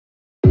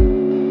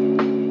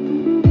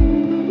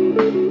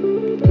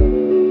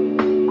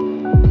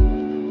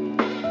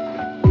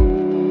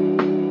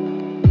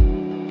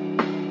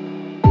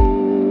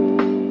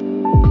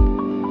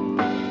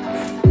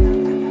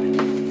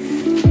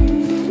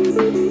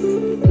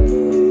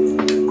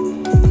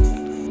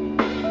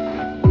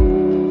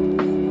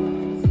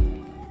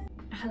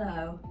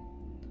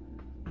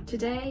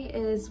Today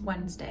is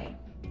Wednesday.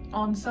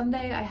 On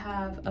Sunday I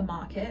have a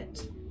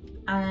market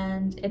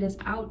and it is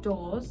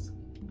outdoors,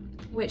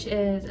 which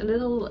is a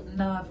little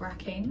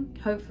nerve-wracking.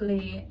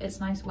 Hopefully it's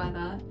nice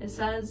weather. It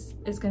says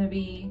it's going to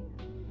be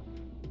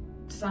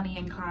sunny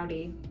and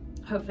cloudy.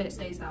 Hopefully it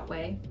stays that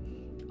way.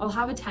 I'll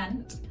have a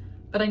tent,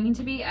 but I need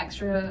to be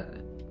extra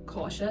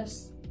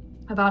cautious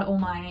about all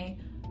my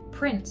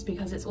prints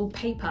because it's all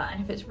paper,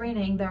 and if it's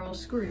raining they're all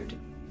screwed.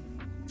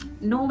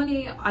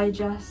 Normally I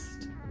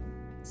just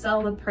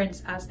sell the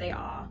prints as they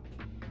are,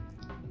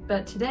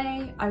 but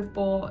today I've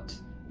bought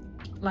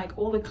like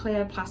all the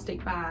clear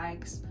plastic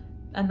bags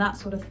and that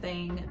sort of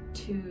thing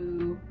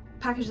to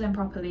package them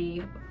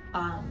properly,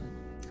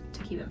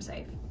 to keep them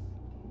safe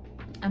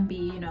and be,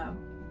 you know,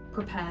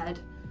 prepared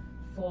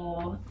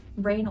for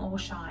rain or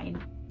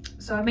shine.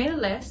 So I made a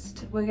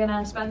list. We're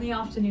gonna spend the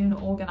afternoon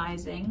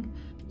organizing.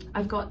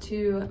 I've got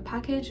to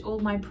package all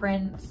my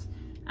prints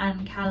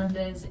and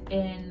calendars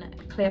in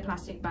clear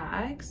plastic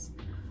bags.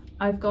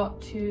 I've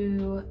got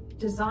to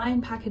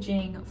design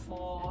packaging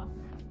for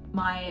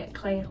my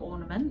clay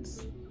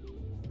ornaments.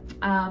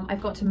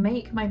 I've got to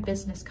make my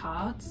business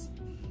cards,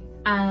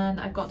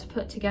 and I've got to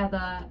put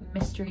together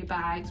mystery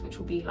bags, which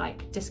will be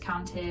like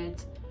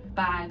discounted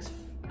bags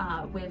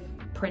with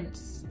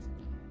prints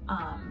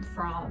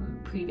from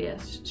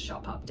previous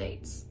shop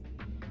updates.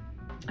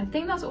 I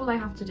think that's all I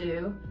have to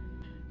do,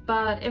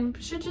 but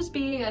it should just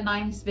be a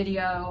nice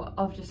video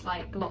of just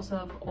like lots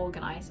of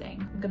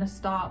organizing. I'm gonna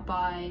start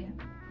by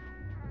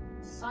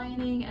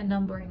signing and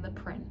numbering the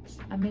prints,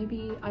 and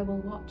maybe I will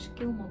watch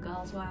Gilmore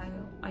Girls while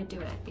I do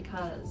it,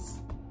 because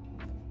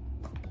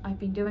I've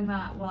been doing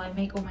that while I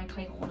make all my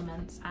clay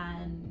ornaments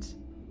and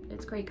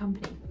it's great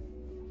company.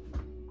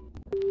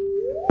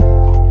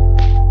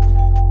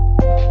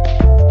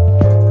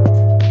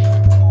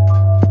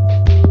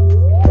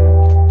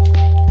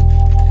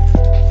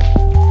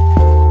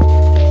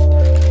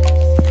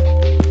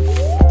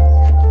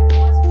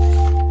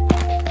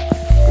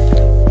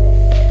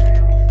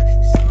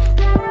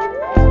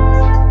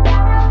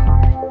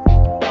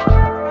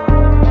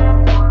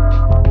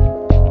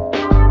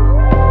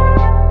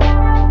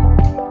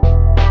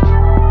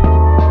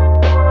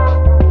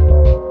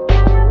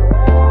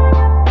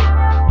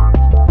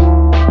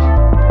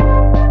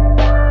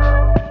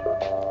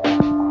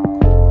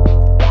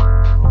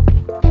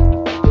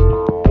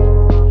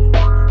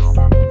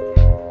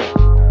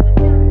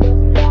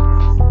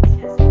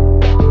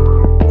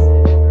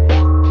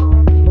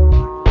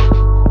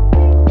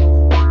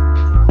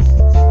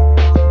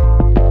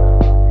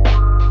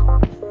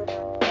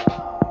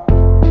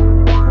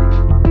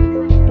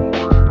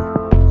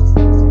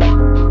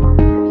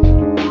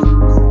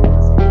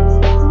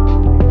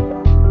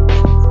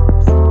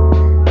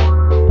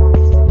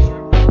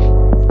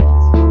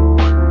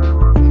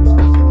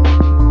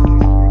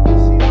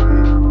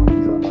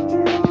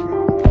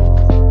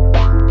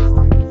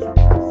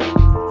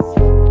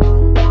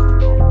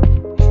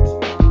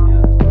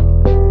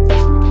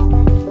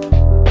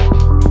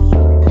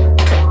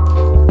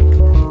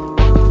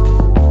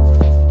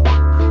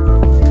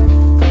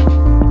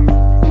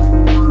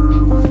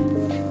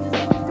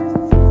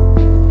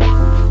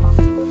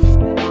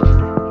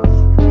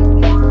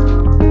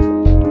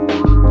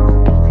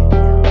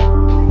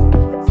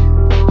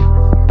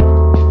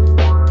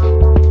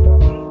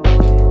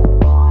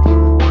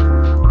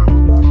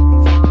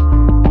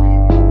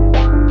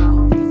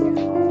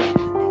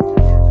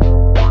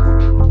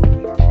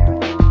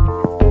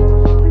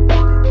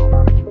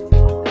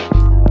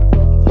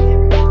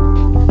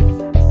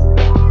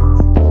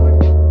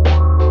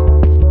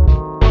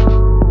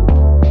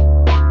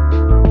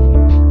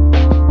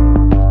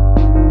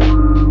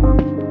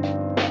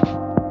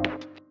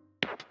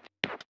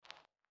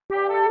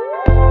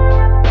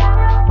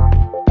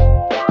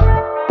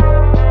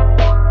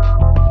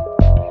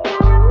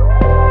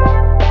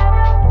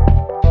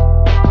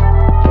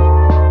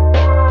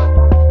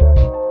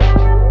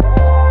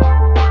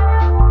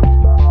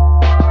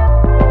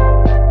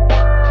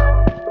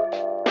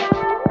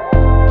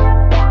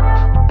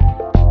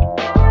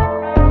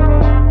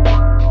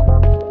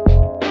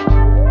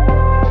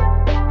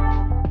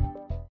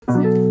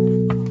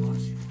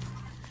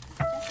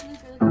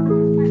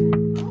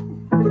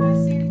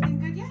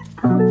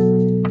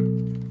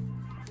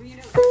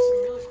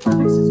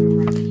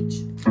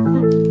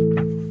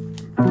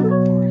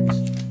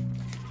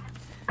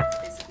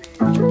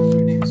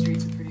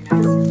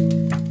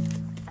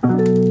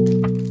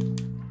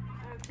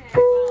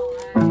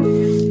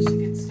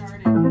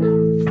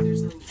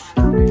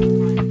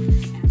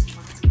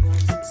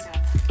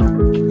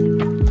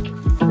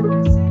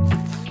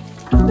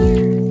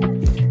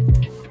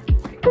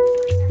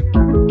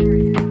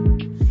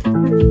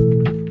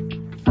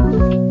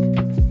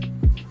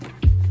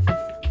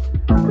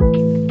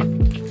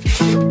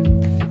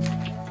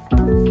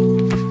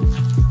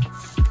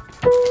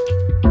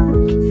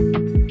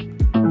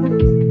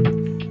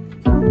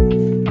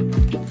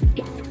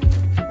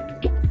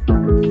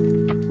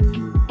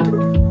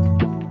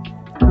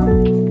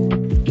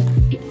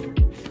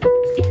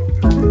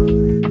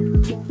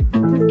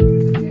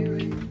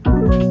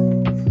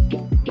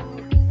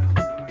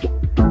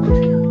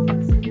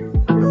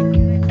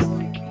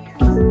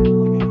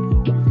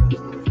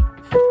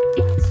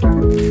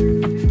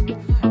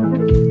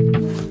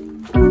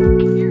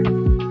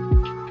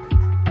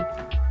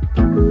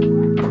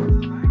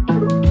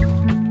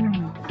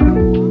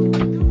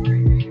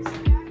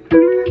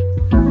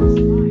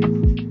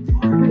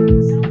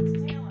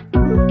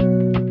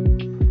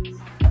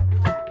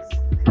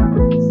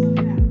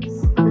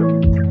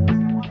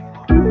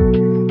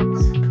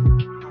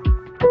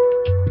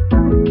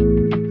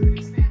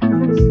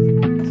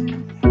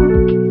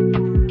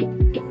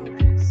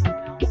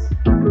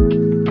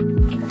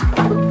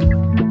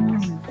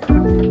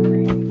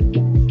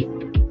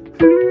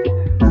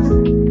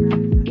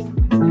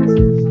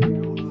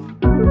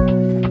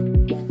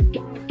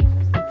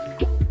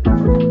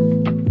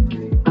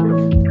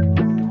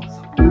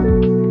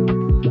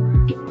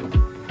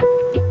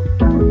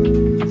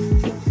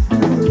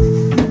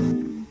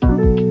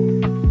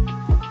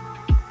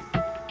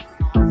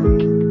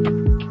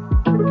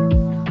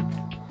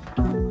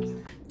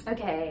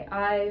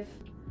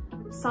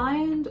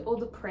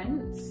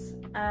 cards,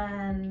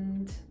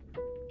 and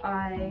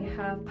I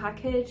have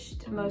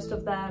packaged most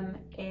of them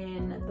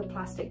in the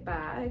plastic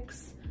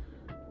bags.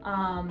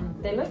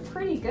 They look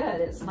pretty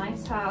good. It's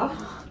nice how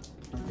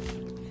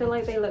I feel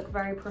like they look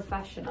very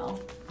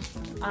professional.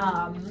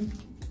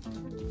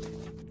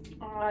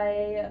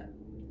 I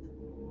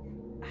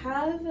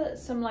have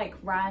some like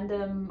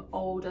random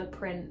older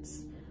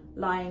prints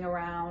lying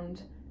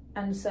around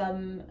and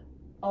some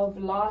of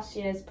last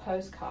year's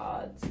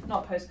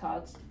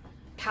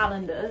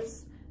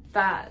calendars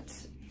that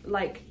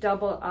like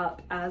double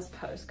up as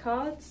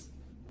postcards.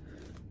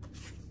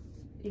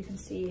 You can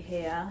see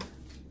here,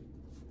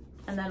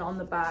 and then on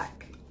the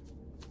back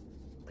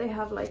they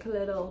have like a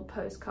little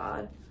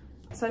postcard.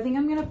 So I think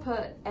I'm gonna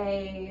put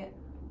a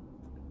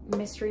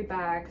mystery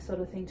bag sort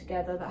of thing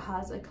together that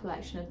has a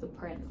collection of the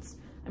prints.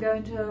 I'm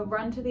going to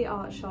run to the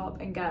art shop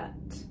and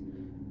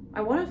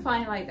I want to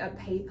find like a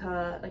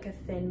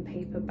thin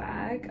paper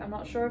bag. I'm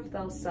not sure if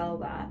they'll sell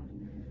that.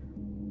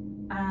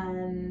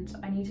 And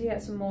I need to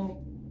get some more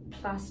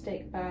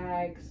plastic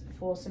bags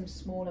for some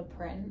smaller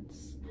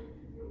prints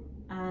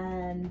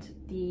and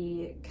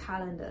the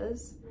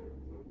calendars.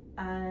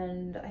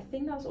 And I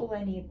think that's all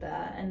I need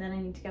there. And then I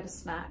need to get a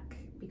snack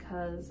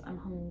because I'm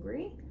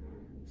hungry.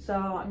 So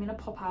I'm gonna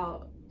pop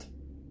out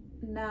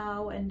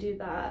now and do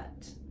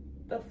that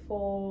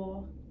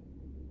before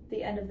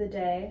the end of the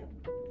day.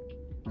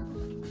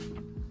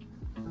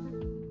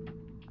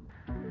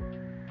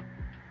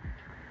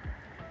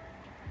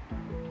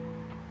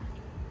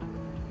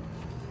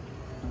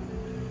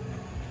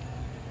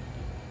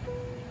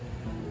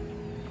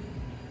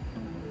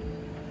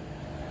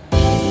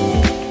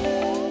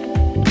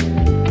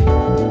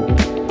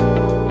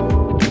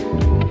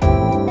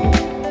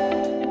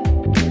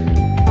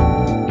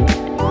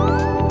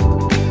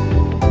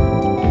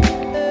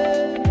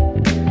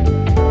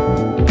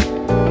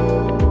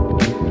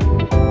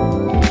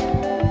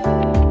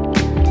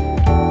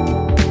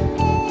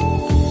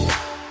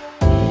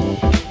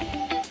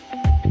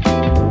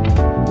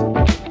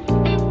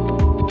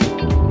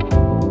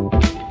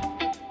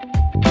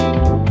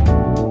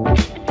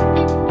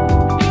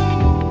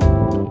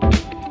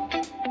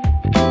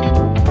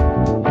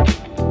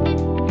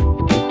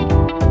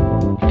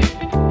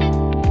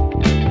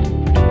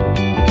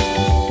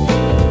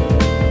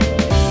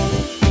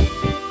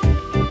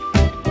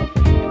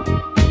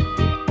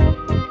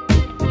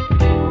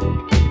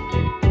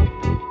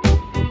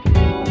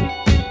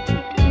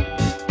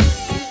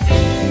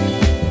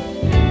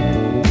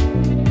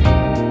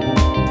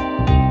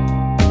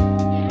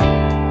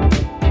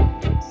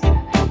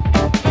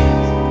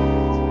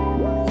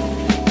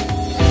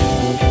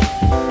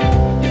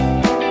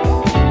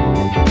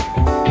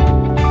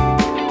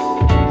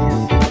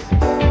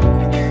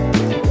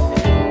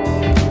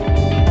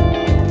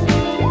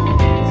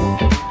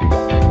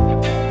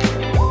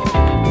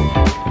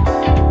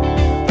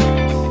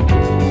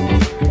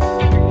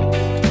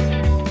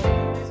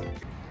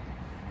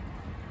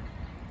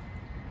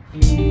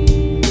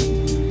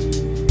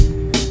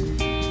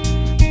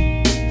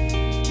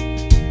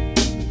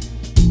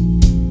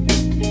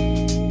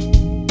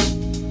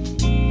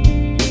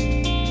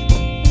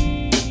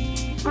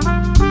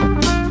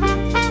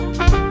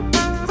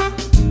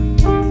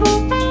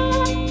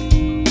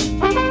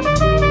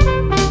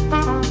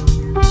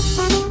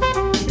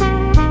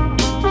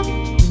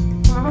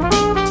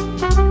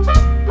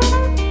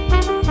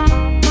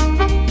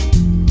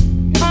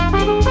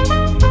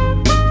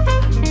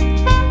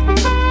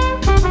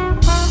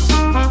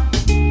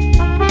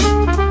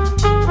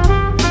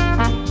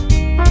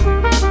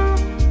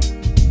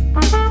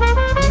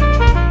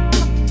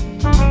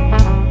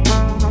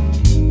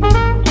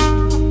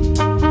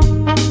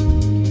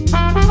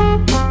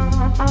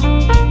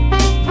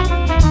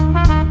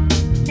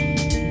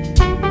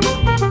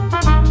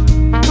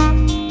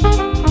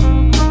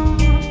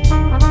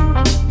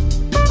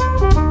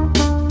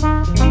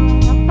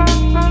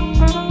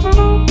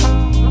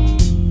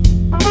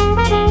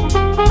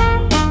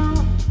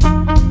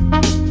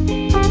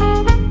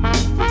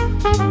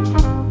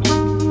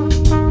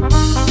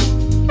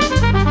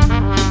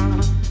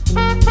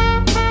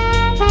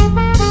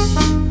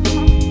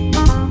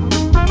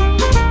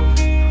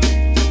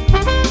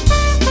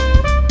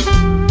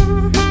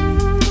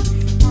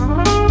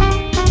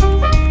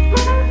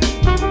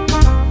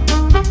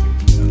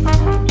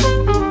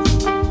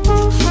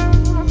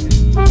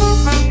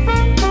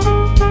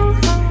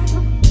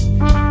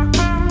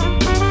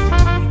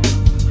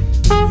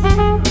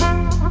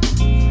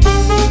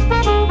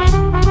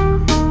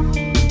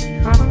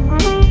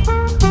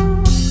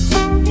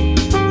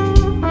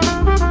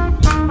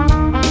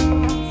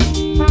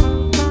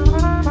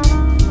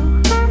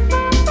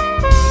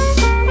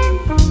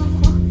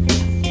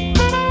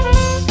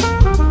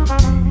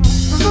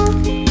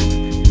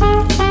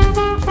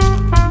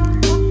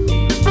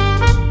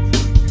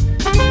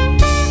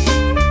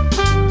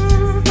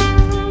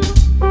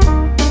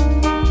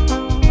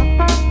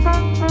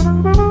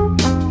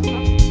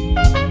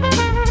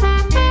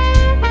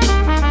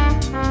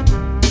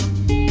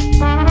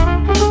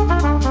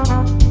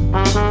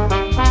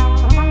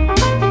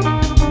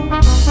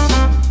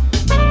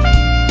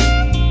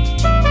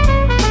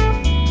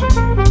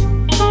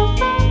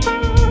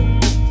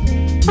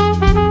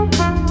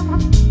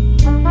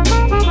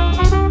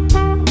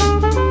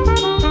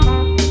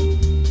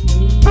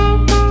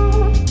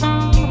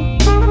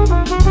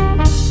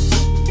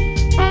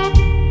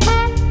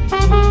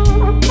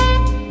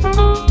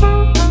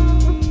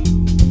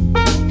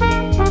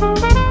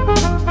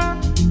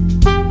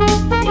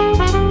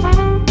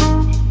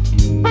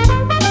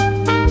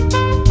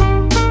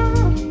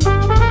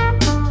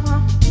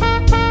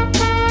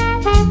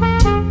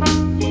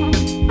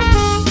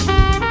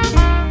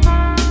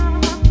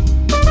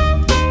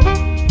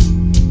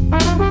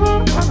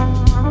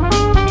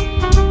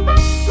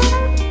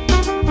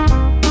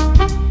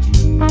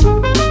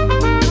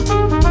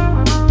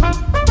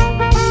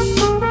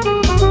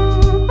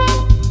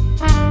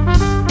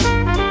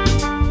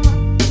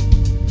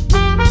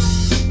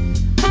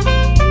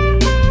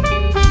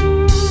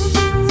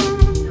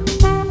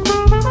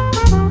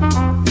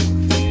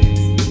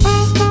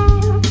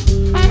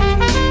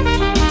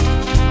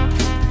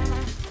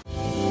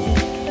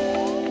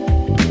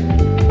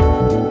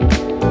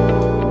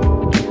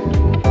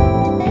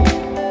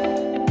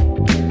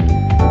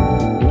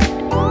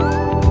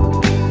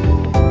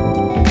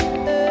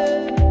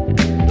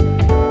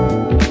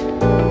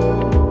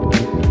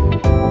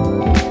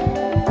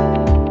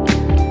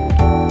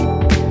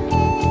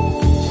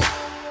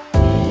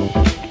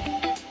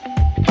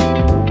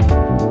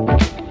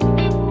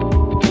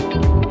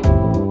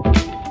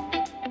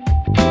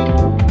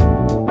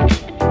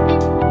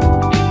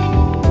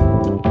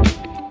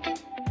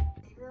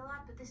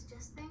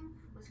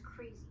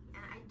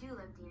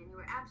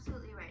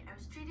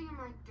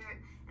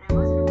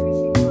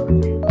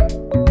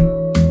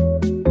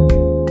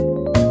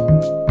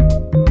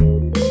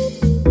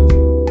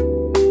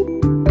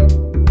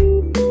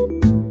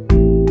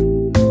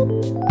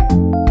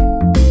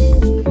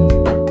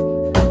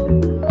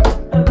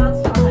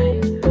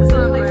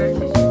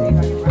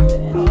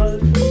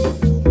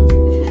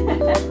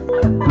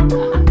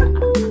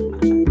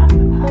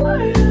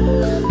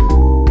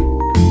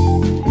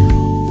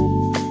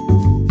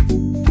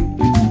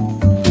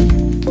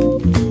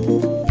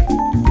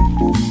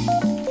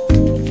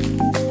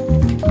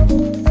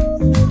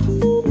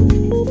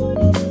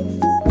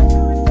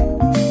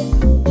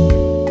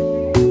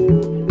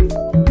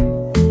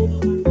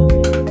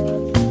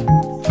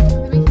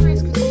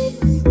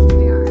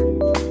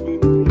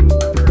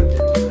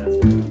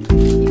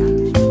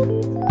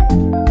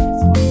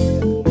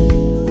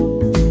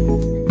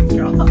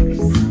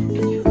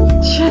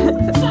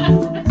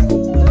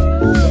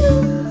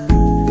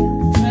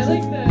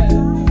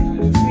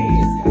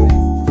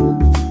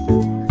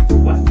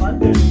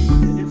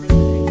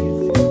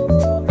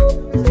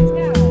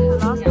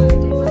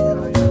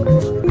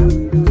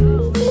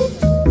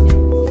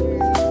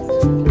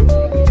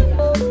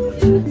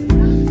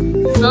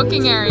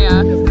 area.